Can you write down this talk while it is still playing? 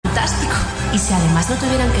fantástico. Y si además no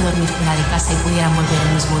tuvieran que dormir fuera de casa y pudieran volver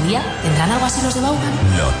el mismo día, ¿tendrán algo así los de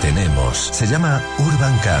Vaughan? Lo tenemos. Se llama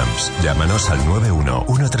Urban Camps. Llámanos al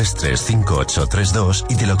 91-133-5832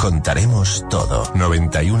 y te lo contaremos todo.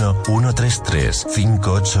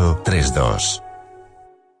 91-133-5832.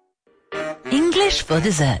 English for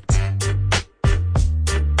dessert.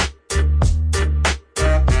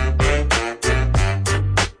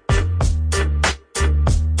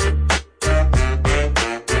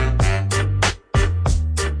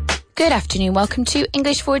 Good afternoon. Welcome to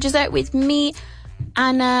English for Dessert with me,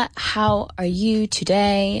 Anna. How are you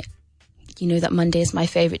today? You know that Monday is my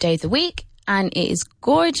favourite day of the week, and it is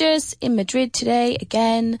gorgeous in Madrid today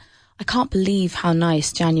again. I can't believe how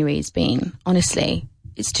nice January's been, honestly.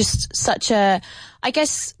 It's just such a... I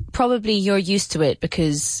guess probably you're used to it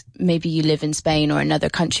because maybe you live in Spain or another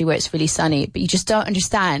country where it's really sunny, but you just don't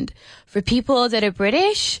understand. For people that are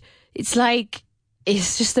British, it's like...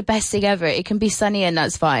 It's just the best thing ever. It can be sunny and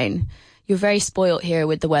that's fine. You're very spoilt here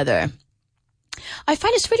with the weather. I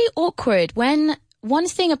find it's really awkward one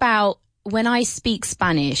thing about when I speak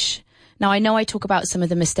Spanish. Now, I know I talk about some of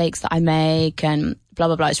the mistakes that I make and blah,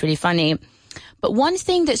 blah, blah. It's really funny. But one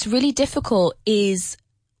thing that's really difficult is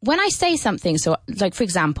when I say something. So, like, for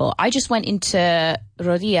example, I just went into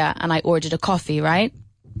Rodilla and I ordered a coffee, right?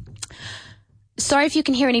 Sorry if you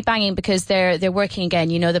can hear any banging because they're working again.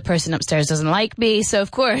 You know the person upstairs doesn't like me. So, of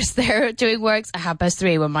course, they're doing works at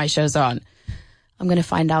 3:30 when my show's on. I'm going to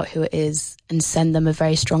find out who it is and send them a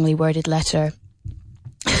very strongly worded letter.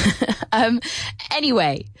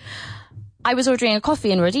 Anyway, I was ordering a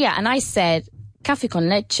coffee in Rodilla and I said, café con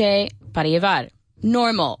leche para llevar.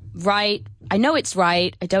 Normal, right? I know it's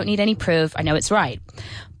right. I don't need any proof. I know it's right.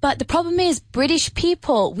 But the problem is British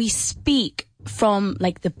people, we speak from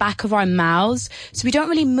like the back of our mouths. So we don't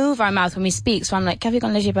really move our mouth when we speak. So I'm like, café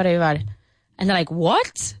con leche para llevar. And they're like,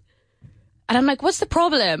 what? And I'm like, what's the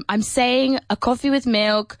problem? I'm saying a coffee with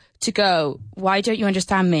milk to go. Why don't you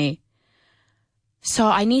understand me? So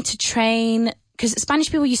I need to train, because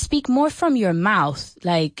Spanish people, you speak more from your mouth.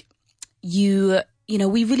 Like you know,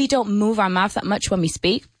 we really don't move our mouth that much when we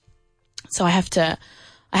speak. So I have to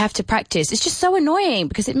practice. It's just so annoying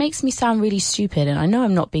because it makes me sound really stupid. And I know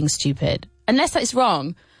I'm not being stupid. Unless that's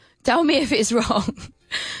wrong. Tell me if it's wrong.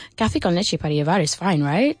 Café con leche para llevar is fine,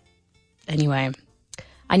 right? Anyway,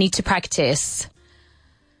 I need to practice.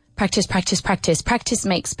 Practice. Practice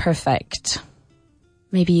makes perfect.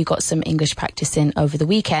 Maybe you got some English practice in over the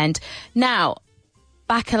weekend. Now,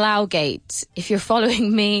 Bacalao Gate. If you're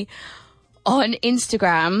following me on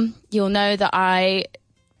Instagram, you'll know that I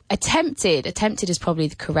attempted is probably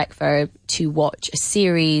the correct verb, to watch a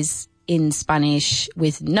series in Spanish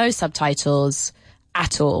with no subtitles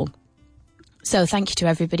at all. So thank you to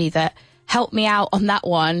everybody that helped me out on that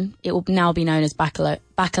one. It will now be known as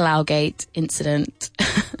Bacalao Gate incident.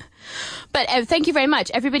 But thank you very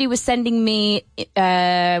much. Everybody was sending me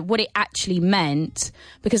what it actually meant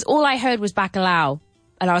because all I heard was bacalao.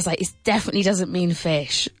 And I was like, it definitely doesn't mean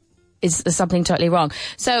fish. There's something totally wrong.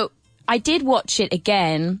 So I did watch it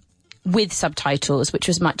again with subtitles, which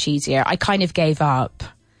was much easier. I kind of gave up.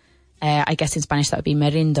 I guess in Spanish that would be me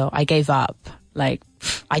rindo. I gave up. Like,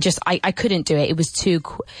 I couldn't do it. It was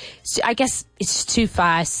I guess it's too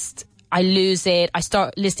fast. I lose it. I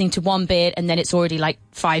start listening to one bit and then it's already like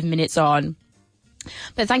 5 minutes on.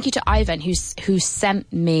 But thank you to Ivan who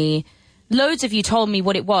sent me, loads of you told me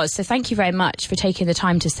what it was. So thank you very much for taking the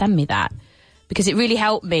time to send me that because it really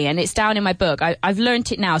helped me and it's down in my book. I've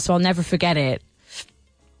learnt it now, so I'll never forget it.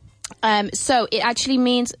 So it actually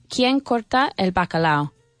means ¿Quién corta el bacalao?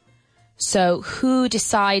 So who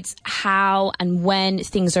decides how and when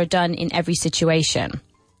things are done in every situation?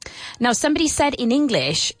 Now, somebody said in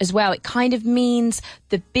English as well, it kind of means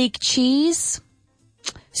the big cheese.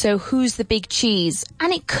 So who's the big cheese?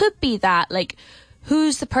 And it could be that, like,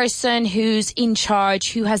 who's the person who's in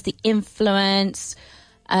charge, who has the influence,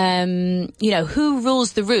 who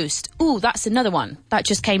rules the roost? Ooh, that's another one. That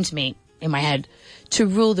just came to me in my head. To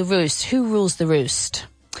rule the roost. Who rules the roost?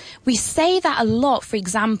 We say that a lot, for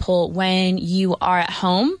example, when you are at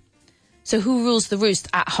home. So who rules the roost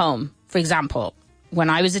at home, for example?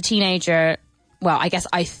 When I was a teenager, well, I guess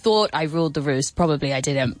I thought I ruled the roost. Probably I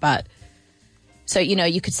didn't, but... So,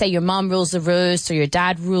 you could say your mom rules the roost or your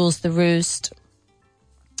dad rules the roost.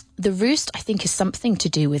 The roost, I think, is something to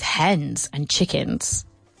do with hens and chickens.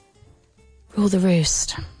 Rule the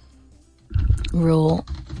roost. Rule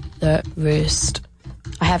the roost.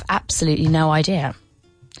 I have absolutely no idea.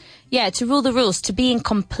 Yeah, to rule the roost, to be in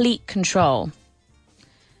complete control.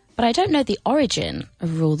 But I don't know the origin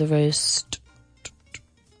of rule the roost.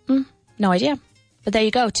 No idea. But there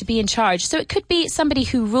you go, to be in charge. So it could be somebody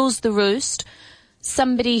who rules the roost,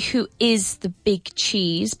 somebody who is the big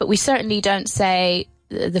cheese, but we certainly don't say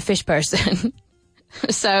the fish person.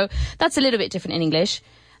 So that's a little bit different in English.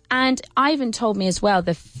 And Ivan told me as well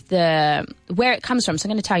the where it comes from. So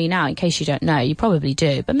I'm going to tell you now, in case you don't know. You probably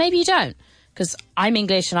do, but maybe you don't, because I'm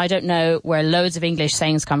English and I don't know where loads of English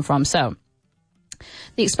sayings come from. So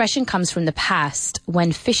the expression comes from the past,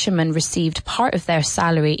 when fishermen received part of their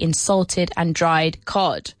salary in salted and dried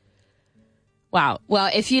cod. Wow. Well,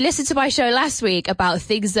 if you listened to my show last week about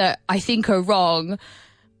things that I think are wrong,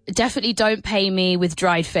 definitely don't pay me with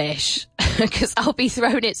dried fish, because I'll be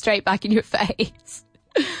throwing it straight back in your face.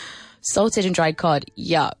 Salted and dried cod,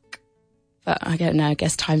 yuck. But I don't know, I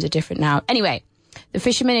guess times are different now. Anyway, the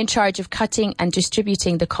fisherman in charge of cutting and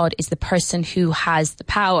distributing the cod is the person who has the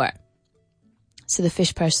power. So the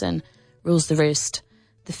fish person rules the roost.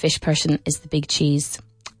 The fish person is the big cheese.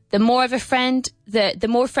 The more of a friend, the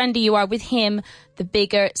more friendly you are with him, the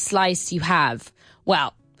bigger slice you have.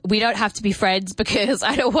 Well, we don't have to be friends, because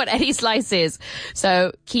I don't want any slices.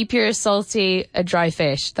 So keep your salty and dry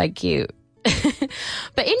fish. Thank you.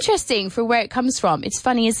 But interesting for where it comes from. It's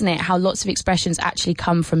funny, isn't it, how lots of expressions actually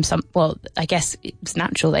come from well, I guess it's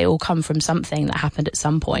natural. They all come from something that happened at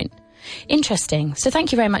some point. Interesting. So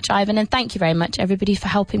thank you very much, Ivan, and thank you very much, everybody, for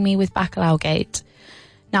helping me with Bacalao Gate.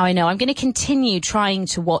 Now, I know I'm going to continue trying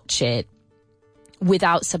to watch it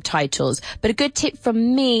without subtitles, but a good tip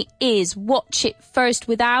from me is watch it first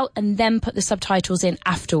without and then put the subtitles in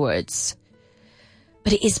afterwards.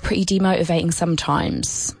 But it is pretty demotivating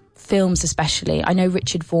sometimes. Films especially. I know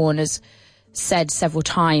Richard Vaughan has said several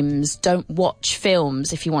times, don't watch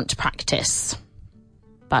films if you want to practice.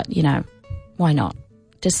 But, you know, why not?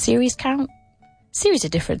 Does series count? Series are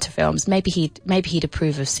different to films. Maybe he'd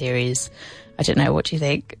approve of series. I don't know. What do you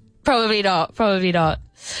think? Probably not.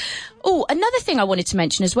 Oh, another thing I wanted to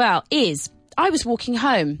mention as well is I was walking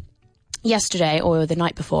home yesterday or the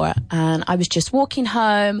night before, and I was just walking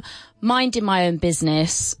home, minding my own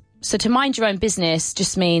business. So to mind your own business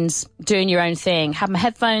just means doing your own thing. Have my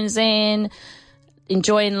headphones in,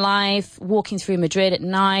 enjoying life, walking through Madrid at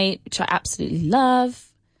night, which I absolutely love.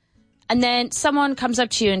 And then someone comes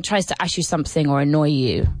up to you and tries to ask you something or annoy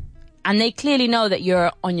you. And they clearly know that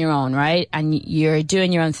you're on your own, right? And you're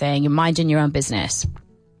doing your own thing, you're minding your own business.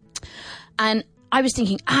 And I was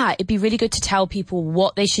thinking, it'd be really good to tell people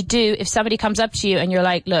what they should do if somebody comes up to you and you're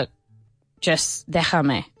like, look, just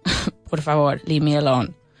déjame, por favor, leave me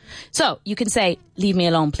alone. So you can say, leave me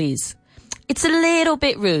alone, please. It's a little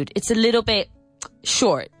bit rude. It's a little bit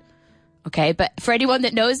short. Okay. But for anyone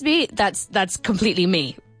that knows me, that's completely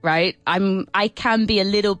me, right? I can be a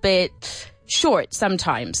little bit short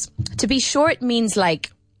sometimes. To be short means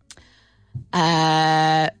like,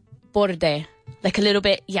 borde, like a little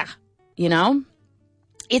bit, yeah, you know?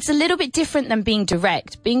 It's a little bit different than being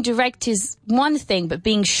direct. Being direct is one thing, but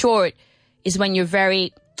being short is when you're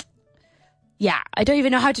very, I don't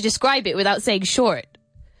even know how to describe it without saying short.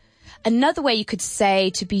 Another way you could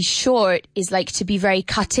say to be short is like to be very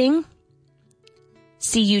cutting.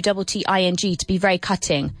 Cutting, to be very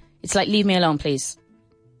cutting. It's like, leave me alone, please.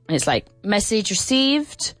 And it's like, message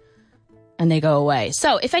received, and they go away.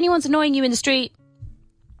 So if anyone's annoying you in the street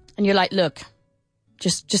and you're like, look,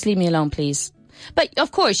 just leave me alone, please. But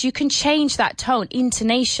of course, you can change that tone,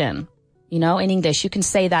 intonation, you know, in English. You can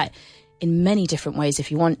say that in many different ways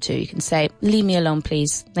if you want to. You can say, leave me alone,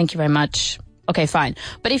 please. Thank you very much. Okay, fine.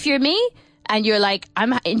 But if you're me and you're like,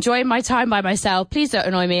 I'm enjoying my time by myself, please don't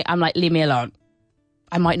annoy me. I'm like, leave me alone.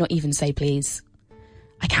 I might not even say please.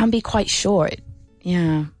 I can be quite short.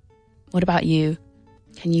 Yeah. What about you?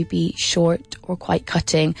 Can you be short or quite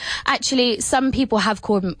cutting? Actually, some people have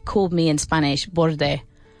called me in Spanish, borde. And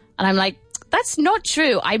I'm like, that's not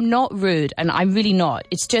true. I'm not rude, and I'm really not.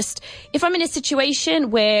 It's just, if I'm in a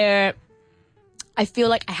situation where I feel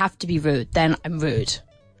like I have to be rude, then I'm rude.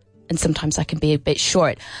 And sometimes I can be a bit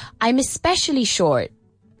short. I'm especially short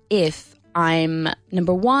if I'm,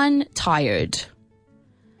 number one, tired.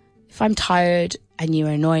 If I'm tired and you're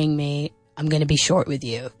annoying me, I'm going to be short with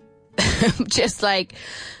you. Just like,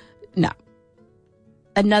 no.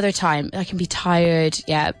 Another time, I can be tired.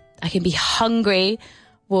 Yeah. I can be hungry.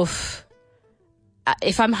 Woof.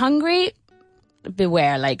 If I'm hungry,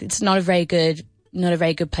 beware. Like, it's not a very good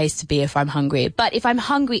place to be if I'm hungry. But if I'm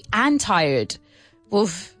hungry and tired,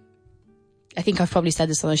 woof. I think I've probably said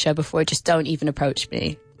this on the show before. Just don't even approach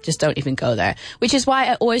me. Just don't even go there. Which is why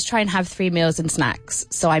I always try and have 3 meals and snacks.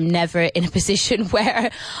 So I'm never in a position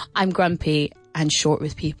where I'm grumpy and short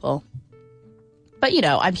with people. But, you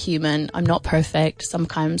know, I'm human. I'm not perfect.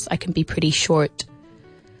 Sometimes I can be pretty short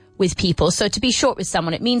with people. So to be short with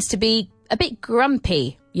someone, it means to be a bit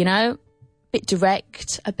grumpy, you know, a bit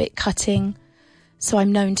direct, a bit cutting. So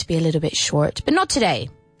I'm known to be a little bit short, but not today,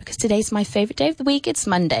 because today's my favorite day of the week. It's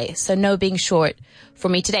Monday, so no being short for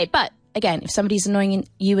me today. But again, if somebody's annoying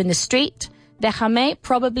you in the street, déjame,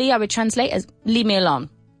 probably I would translate as leave me alone.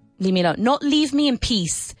 Leave me alone. Not leave me in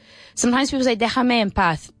peace. Sometimes people say déjame en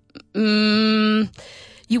paz.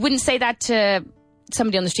 You wouldn't say that to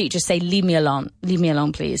somebody on the street. Just say leave me alone. Leave me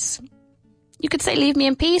alone, please. You could say leave me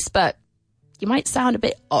in peace, but you might sound a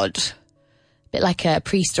bit odd. A bit like a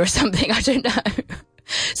priest or something. I don't know.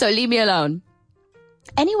 So leave me alone.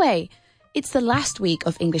 Anyway, it's the last week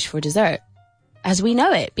of English for Dessert as we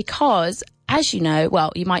know it, because as you know,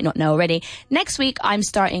 well, you might not know already, next week I'm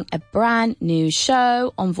starting a brand new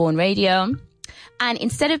show on Vaughan Radio. And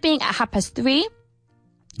instead of being at 3:30,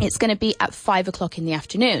 it's going to be at 5 o'clock in the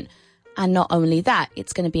afternoon. And not only that,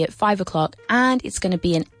 it's going to be at 5 o'clock and it's going to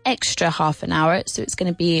be an extra half an hour. So it's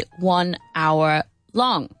going to be 1 hour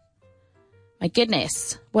long. My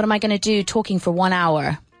goodness, what am I going to do talking for 1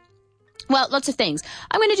 hour? Well, lots of things.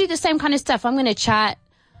 I'm going to do the same kind of stuff. I'm going to chat.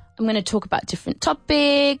 I'm going to talk about different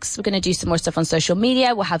topics. We're going to do some more stuff on social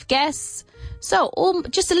media. We'll have guests. So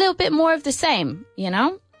just a little bit more of the same, you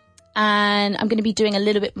know? And I'm going to be doing a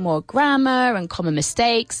little bit more grammar and common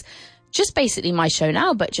mistakes. Just basically my show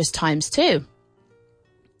now, but just times 2.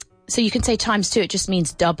 So you can say times 2, it just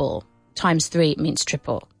means double. Times 3, it means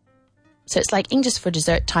triple. So it's like English for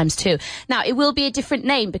Dessert times 2. Now, it will be a different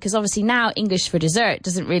name because obviously now English for Dessert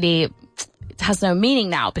it has no meaning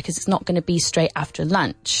now because it's not going to be straight after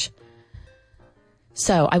lunch.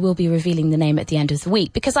 So I will be revealing the name at the end of the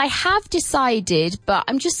week because I have decided, but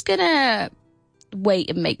I'm just going to wait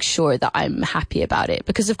and make sure that I'm happy about it.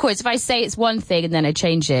 Because of course, if I say it's one thing and then I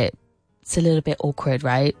change it, it's a little bit awkward,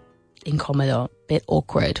 right? Incómodo, bit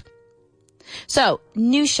awkward. So,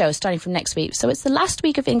 new show starting from next week. So it's the last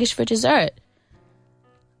week of English for Dessert,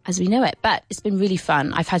 as we know it. But it's been really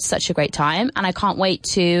fun. I've had such a great time. And I can't wait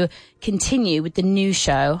to continue with the new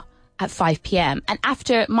show at 5 p.m. And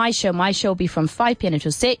after my show will be from 5 p.m.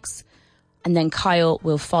 until 6. And then Kyle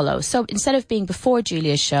will follow. So instead of being before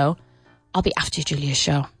Julia's show, I'll be after Julia's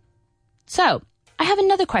show. So, I have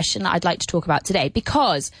another question that I'd like to talk about today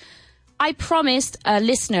because I promised a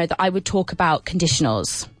listener that I would talk about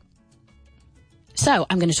conditionals. So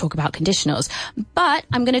I'm going to talk about conditionals, but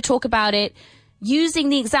I'm going to talk about it using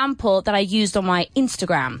the example that I used on my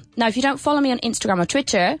Instagram. Now, if you don't follow me on Instagram or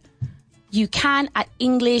Twitter, you can at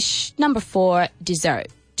English 4 dessert,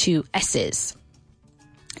 2 S's.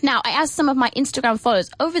 Now, I asked some of my Instagram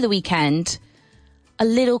followers over the weekend a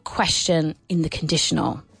little question in the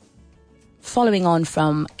conditional, following on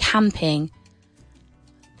from camping.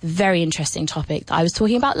 Very interesting topic that I was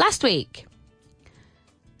talking about last week.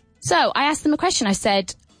 So I asked them a question. I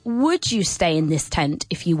said, would you stay in this tent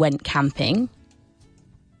if you went camping?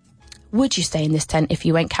 Would you stay in this tent if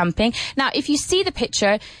you went camping? Now, if you see the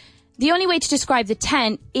picture, the only way to describe the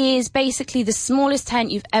tent is basically the smallest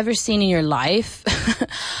tent you've ever seen in your life.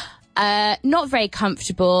 Not very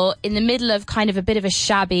comfortable, in the middle of kind of a bit of a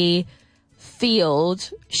shabby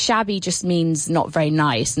field. Shabby just means not very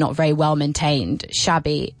nice, not very well maintained.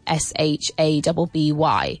 Shabby,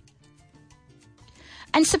 SHABBY.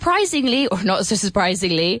 And surprisingly, or not so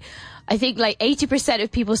surprisingly, I think like 80%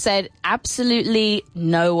 of people said, absolutely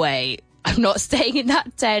no way. I'm not staying in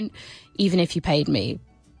that tent, even if you paid me.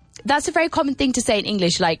 That's a very common thing to say in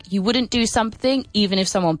English, like you wouldn't do something even if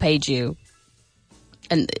someone paid you.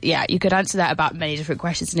 And yeah, you could answer that about many different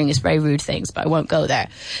questions in English, very rude things, but I won't go there.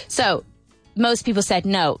 So most people said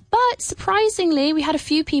no. But surprisingly, we had a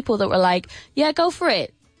few people that were like, yeah, go for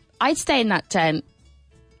it. I'd stay in that tent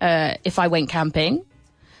if I went camping.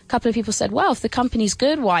 A couple of people said, well, if the company's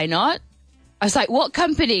good, why not? I was like, what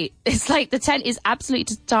company? It's like the tent is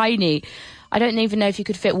absolutely tiny. I don't even know if you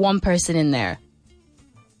could fit one person in there.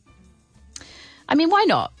 I mean, why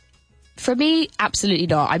not? For me, absolutely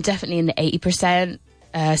not. I'm definitely in the 80%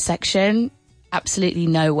 section. Absolutely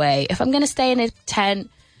no way. If I'm going to stay in a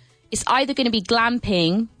tent, it's either going to be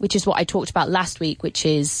glamping, which is what I talked about last week, which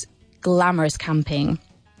is glamorous camping.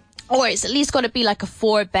 Or it's at least got to be like a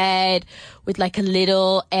 4-bed with like a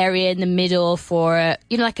little area in the middle for,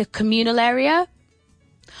 you know, like a communal area.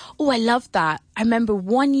 Oh, I love that. I remember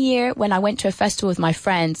one year when I went to a festival with my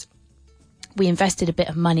friends, we invested a bit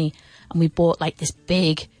of money and we bought like this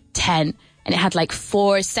big tent and it had like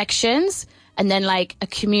 4 sections and then like a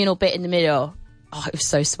communal bit in the middle. Oh, it was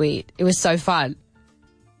so sweet. It was so fun.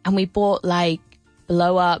 And we bought like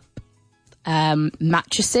blow up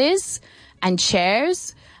mattresses and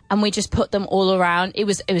chairs. And we just put them all around. It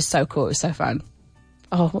was so cool. It was so fun.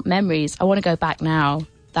 Oh, what memories. I want to go back now.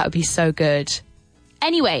 That would be so good.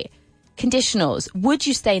 Anyway, conditionals. Would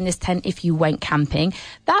you stay in this tent if you went camping?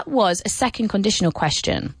 That was a second conditional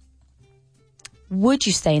question. Would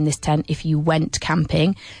you stay in this tent if you went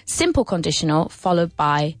camping? Simple conditional followed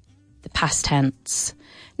by the past tense.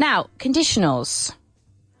 Now, conditionals.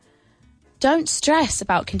 Don't stress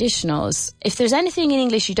about conditionals. If there's anything in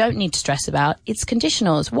English you don't need to stress about, it's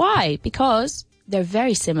conditionals. Why? Because they're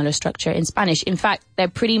very similar structure in Spanish. In fact, they're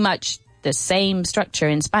pretty much the same structure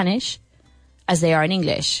in Spanish as they are in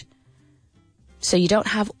English. So you don't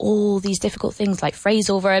have all these difficult things like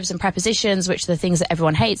phrasal verbs and prepositions, which are the things that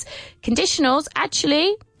everyone hates. Conditionals,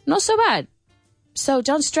 actually, not so bad. So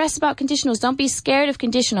don't stress about conditionals. Don't be scared of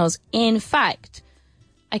conditionals. In fact,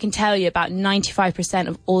 I can tell you about 95%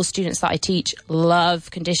 of all students that I teach love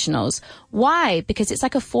conditionals. Why? Because it's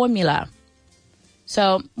like a formula.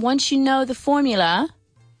 So once you know the formula,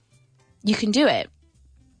 you can do it.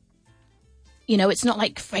 You know, it's not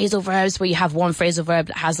like phrasal verbs where you have one phrasal verb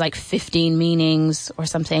that has like 15 meanings or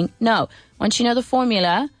something. No, once you know the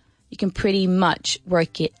formula, you can pretty much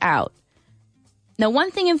work it out. Now,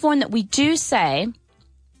 one thing in Vaughan that we do say,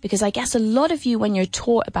 because I guess a lot of you, when you're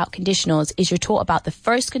taught about conditionals, is you're taught about the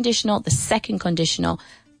first conditional, the second conditional,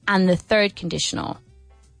 and the third conditional.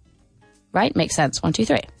 Right? Makes sense. 1, 2,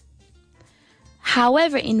 3.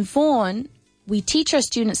 However, in Vaughan, we teach our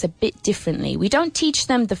students a bit differently. We do teach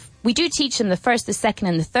them the first, the second,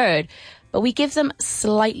 and the third, but we give them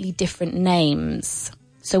slightly different names.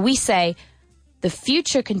 So we say the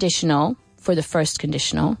future conditional for the first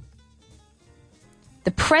conditional,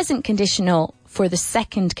 the present conditional for the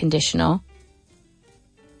second conditional,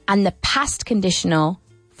 and the past conditional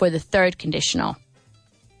for the third conditional.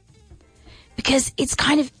 Because it's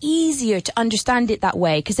kind of easier to understand it that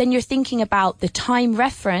way, because then you're thinking about the time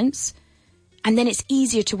reference, and then it's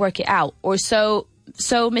easier to work it out. Or so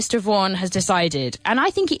Mr. Vaughan has decided. And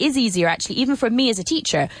I think it is easier, actually, even for me as a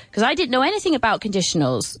teacher, because I didn't know anything about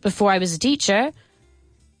conditionals before I was a teacher.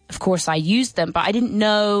 Of course, I used them, but I didn't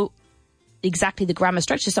know exactly the grammar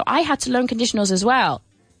structure. So I had to learn conditionals as well.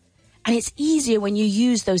 And it's easier when you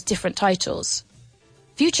use those different titles.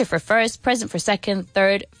 Future for first, present for second,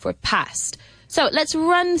 third for past. So let's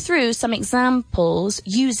run through some examples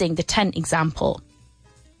using the tent example.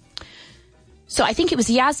 So I think it was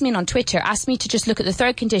Yasmin on Twitter asked me to just look at the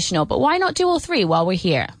third conditional, but why not do all three while we're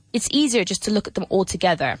here? It's easier just to look at them all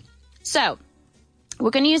together. So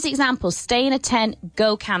we're going to use the examples, stay in a tent,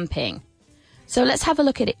 go camping. So let's have a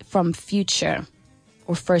look at it from future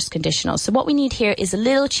or first conditional. So what we need here is a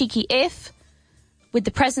little cheeky if with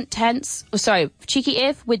the present tense, cheeky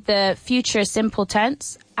if with the future simple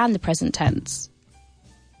tense and the present tense.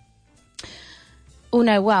 Oh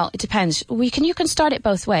no, well, it depends. You can start it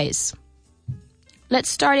both ways. Let's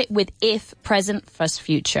start it with if, present, plus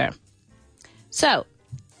future. So,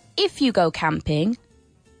 if you go camping,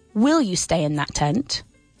 will you stay in that tent?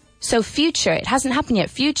 So future, it hasn't happened yet.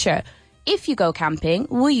 Future, if you go camping,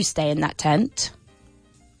 will you stay in that tent?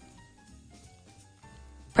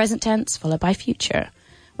 Present tense followed by future.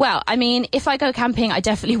 Well, I mean, if I go camping, I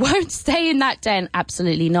definitely won't stay in that tent.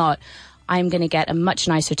 Absolutely not. I'm going to get a much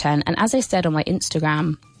nicer tent. And as I said on my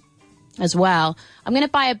Instagram as well, I'm going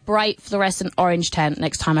to buy a bright fluorescent orange tent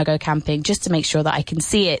next time I go camping, just to make sure that I can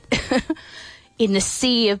see it in the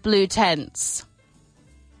sea of blue tents.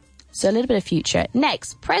 So a little bit of future.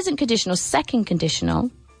 Next, present conditional, second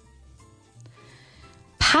conditional,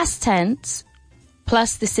 past tense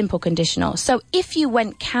plus the simple conditional. So if you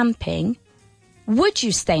went camping, would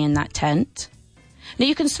you stay in that tent? Now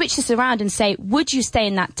you can switch this around and say, would you stay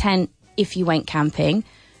in that tent if you went camping?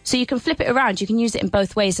 So you can flip it around. You can use it in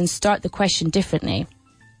both ways and start the question differently.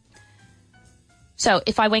 So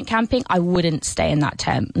if I went camping, I wouldn't stay in that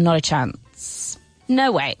tent. Not a chance.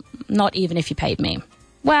 No way. Not even if you paid me.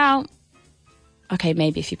 Well, okay,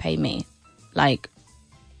 maybe if you paid me. Like,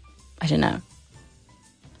 I don't know.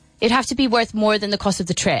 It'd have to be worth more than the cost of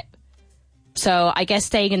the trip. So I guess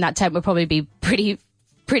staying in that tent would probably be pretty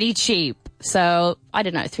cheap. So, I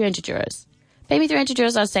don't know, 300 euros. Pay me 300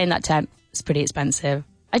 euros, I'll stay in that tent. It's pretty expensive.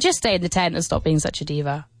 I just stay in the tent and stop being such a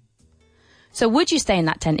diva. So would you stay in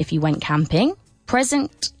that tent if you went camping?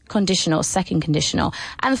 Present conditional, second conditional.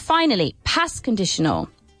 And finally, past conditional.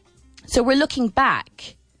 So we're looking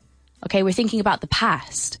back. Okay, we're thinking about the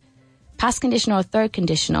past. Past conditional or third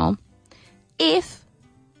conditional. If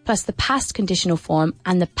plus the past conditional form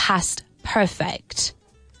and the past perfect.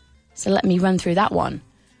 So let me run through that one.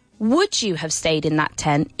 Would you have stayed in that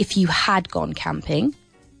tent if you had gone camping?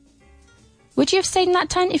 Would you have stayed in that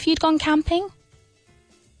tent if you'd gone camping?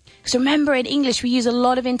 Because remember, in English, we use a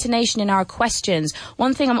lot of intonation in our questions.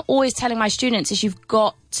 One thing I'm always telling my students is you've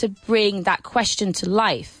got to bring that question to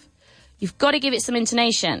life. You've got to give it some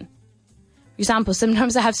intonation. example,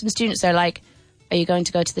 sometimes I have some students that are like, are you going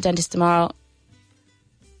to go to the dentist tomorrow?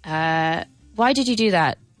 Why did you do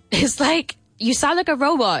that? It's like, you sound like a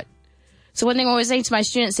robot. So one thing I always say to my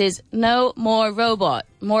students is, no more robot,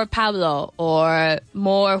 more Pablo, or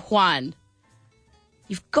more Juan.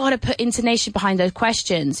 You've got to put intonation behind those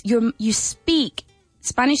questions. You speak.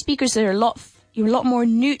 Spanish speakers are you're a lot more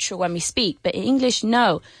neutral when we speak, but in English,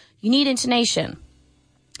 no. You need intonation.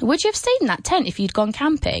 Would you have stayed in that tent if you'd gone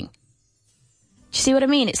camping? Do you see what I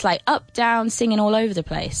mean? It's like up, down, singing all over the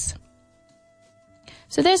place.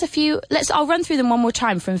 So there's a few. I'll run through them one more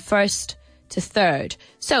time from first to third.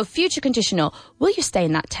 So future conditional. Will you stay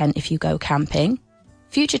in that tent if you go camping?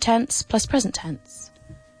 Future tense plus present tense.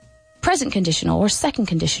 Present conditional or second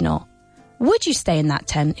conditional. Would you stay in that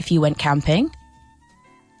tent if you went camping?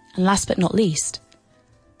 And last but not least,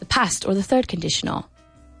 the past or the third conditional.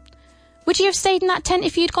 Would you have stayed in that tent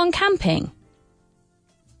if you'd gone camping?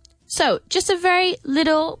 So just a very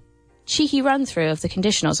little cheeky run through of the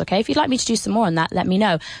conditionals, okay? If you'd like me to do some more on that, let me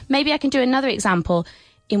know. Maybe I can do another example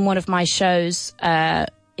in one of my shows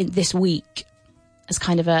this week as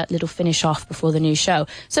kind of a little finish off before the new show.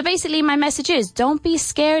 So basically my message is, don't be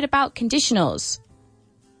scared about conditionals.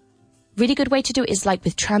 Really good way to do it is like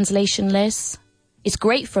with translation lists. It's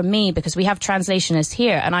great for me because we have translation lists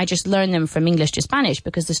here and I just learn them from English to Spanish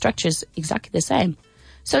because the structure is exactly the same.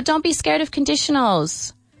 So don't be scared of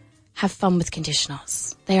conditionals. Have fun with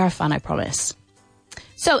conditionals. They are fun, I promise.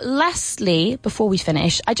 So lastly, before we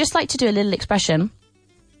finish, I just like to do a little expression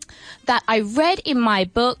that I read in my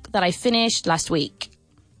book that I finished last week.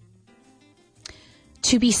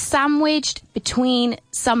 To be sandwiched between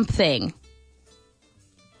something.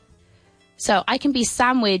 So I can be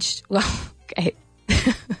sandwiched, well, okay.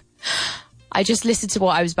 I just listened to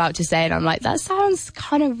what I was about to say and I'm like, that sounds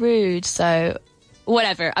kind of rude. So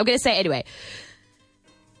whatever, I'm going to say it anyway.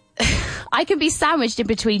 I can be sandwiched in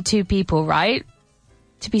between two people, right?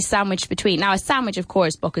 To be sandwiched between. Now a sandwich, of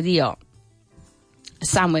course, bocadillo. A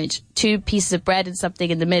sandwich, two pieces of bread and something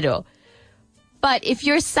in the middle. But if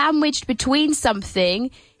you're sandwiched between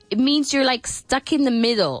something, it means you're like stuck in the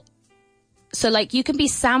middle. So like you can be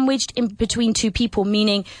sandwiched in between two people,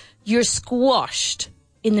 meaning you're squashed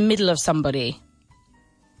in the middle of somebody.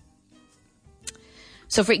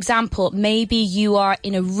 So for example, maybe you are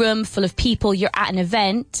in a room full of people, you're at an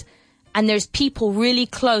event and there's people really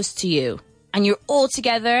close to you and you're all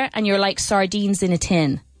together and you're like sardines in a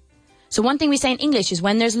tin. So one thing we say in English is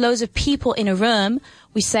when there's loads of people in a room,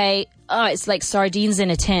 we say, oh, it's like sardines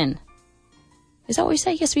in a tin. Is that what we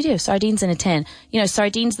say? Yes, we do. Sardines in a tin. You know,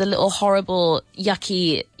 sardines, the little horrible,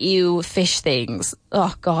 yucky, ew fish things.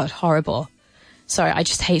 Oh, God, horrible. Sorry, I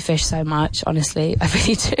just hate fish so much, honestly. I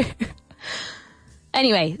really do.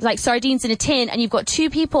 Anyway, like sardines in a tin, and you've got two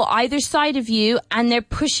people either side of you, and they're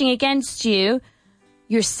pushing against you.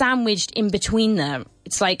 You're sandwiched in between them.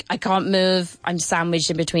 It's like, I can't move. I'm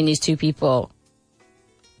sandwiched in between these two people.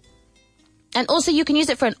 And also you can use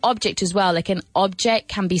it for an object as well. Like an object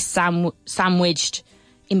can be sandwiched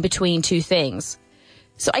in between two things.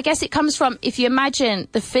 So I guess it comes from, if you imagine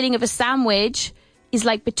the filling of a sandwich is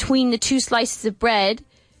like between the two slices of bread,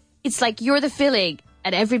 it's like you're the filling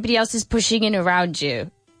and everybody else is pushing in around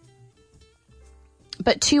you.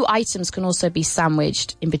 But two items can also be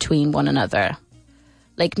sandwiched in between one another.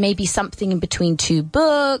 Like maybe something in between two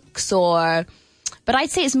books but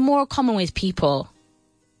I'd say it's more common with people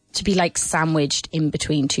to be like sandwiched in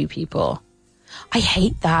between two people. I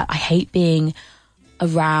hate that. I hate being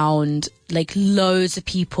around like loads of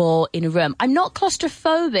people in a room. I'm not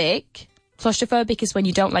claustrophobic. Claustrophobic is when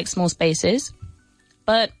you don't like small spaces.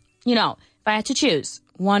 But, you know, if I had to choose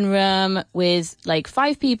one room with like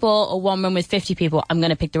 5 people or one room with 50 people, I'm going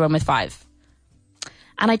to pick the room with 5.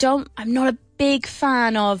 And I'm not a big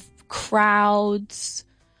fan of crowds.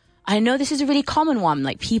 I know this is a really common one,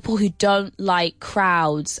 like people who don't like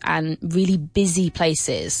crowds and really busy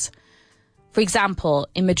places. For example,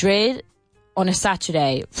 in Madrid on a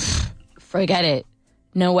Saturday, forget it.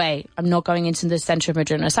 No way. I'm not going into the center of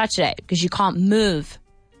Madrid on a Saturday because you can't move.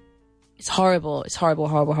 It's horrible. It's horrible,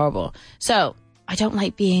 horrible, horrible. So I don't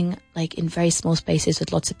like being like in very small spaces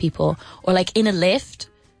with lots of people or like in a lift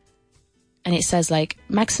and it says like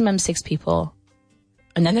maximum 6 people.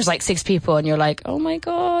 And then there's like 6 people and you're like, oh my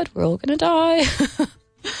God, we're all going to die.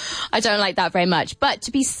 I don't like that very much. But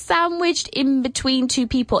to be sandwiched in between 2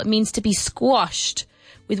 people, it means to be squashed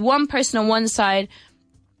with one person on one side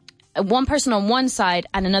and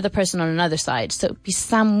another person on another side. So be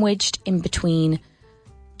sandwiched in between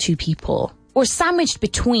 2 people or sandwiched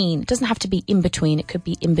between. It doesn't have to be in between. It could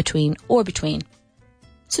be in between or between.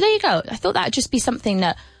 So there you go. I thought that would just be something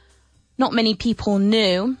that not many people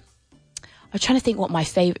knew. I'm trying to think what my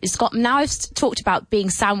favourite... Now I've talked about being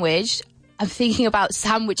sandwiched, I'm thinking about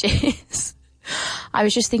sandwiches. I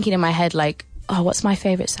was just thinking in my head, like, oh, what's my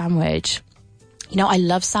favourite sandwich? You know, I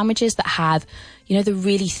love sandwiches that have, you know, the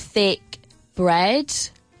really thick bread.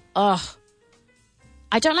 Ugh.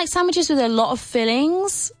 I don't like sandwiches with a lot of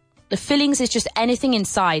fillings. The fillings is just anything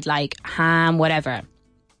inside, like ham, whatever.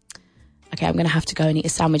 Okay, I'm going to have to go and eat a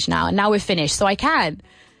sandwich now. And now we're finished, so I can.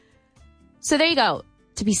 So there you go.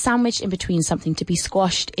 To be sandwiched in between something, to be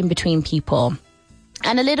squashed in between people.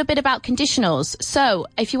 And a little bit about conditionals. So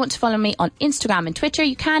if you want to follow me on Instagram and Twitter,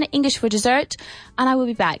 you can, English for Dessert. And I will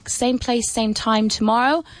be back, same place, same time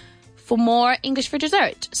tomorrow for more English for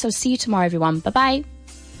Dessert. So see you tomorrow, everyone. Bye-bye.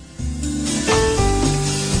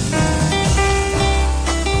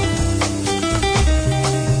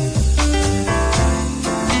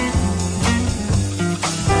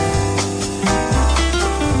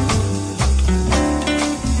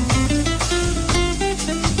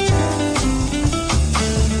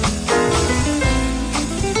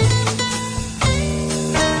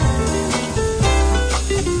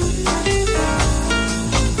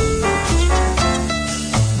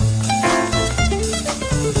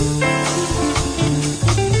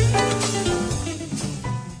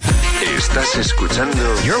 Estás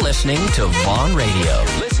escuchando. You're listening to Vaughan Radio.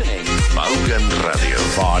 Vaughan Radio.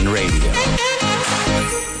 Vaughan Radio.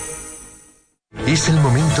 Es el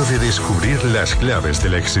momento de descubrir las claves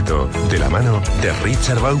del éxito, de la mano de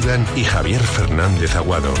Richard Vaughan y Javier Fernández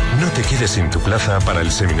Aguado. No te quedes sin tu plaza para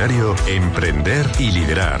el seminario Emprender y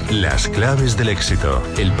Liderar, las claves del éxito.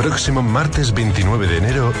 El próximo martes 29 de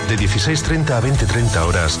enero, de 16:30 a 20:30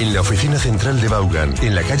 horas, en la oficina central de Vaughan,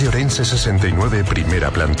 en la calle Orense 69,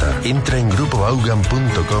 primera planta. Entra en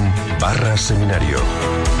grupovaughan.com/seminario.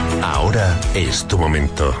 Ahora es tu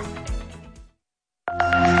momento.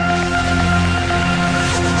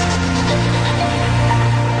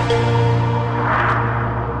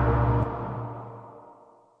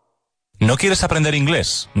 ¿No quieres aprender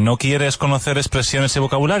inglés? ¿No quieres conocer expresiones y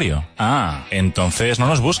vocabulario? Ah, entonces no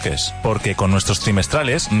nos busques, porque con nuestros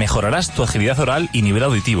trimestrales mejorarás tu agilidad oral y nivel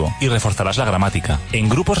auditivo y reforzarás la gramática, en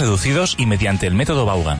grupos reducidos y mediante el método Vaughan.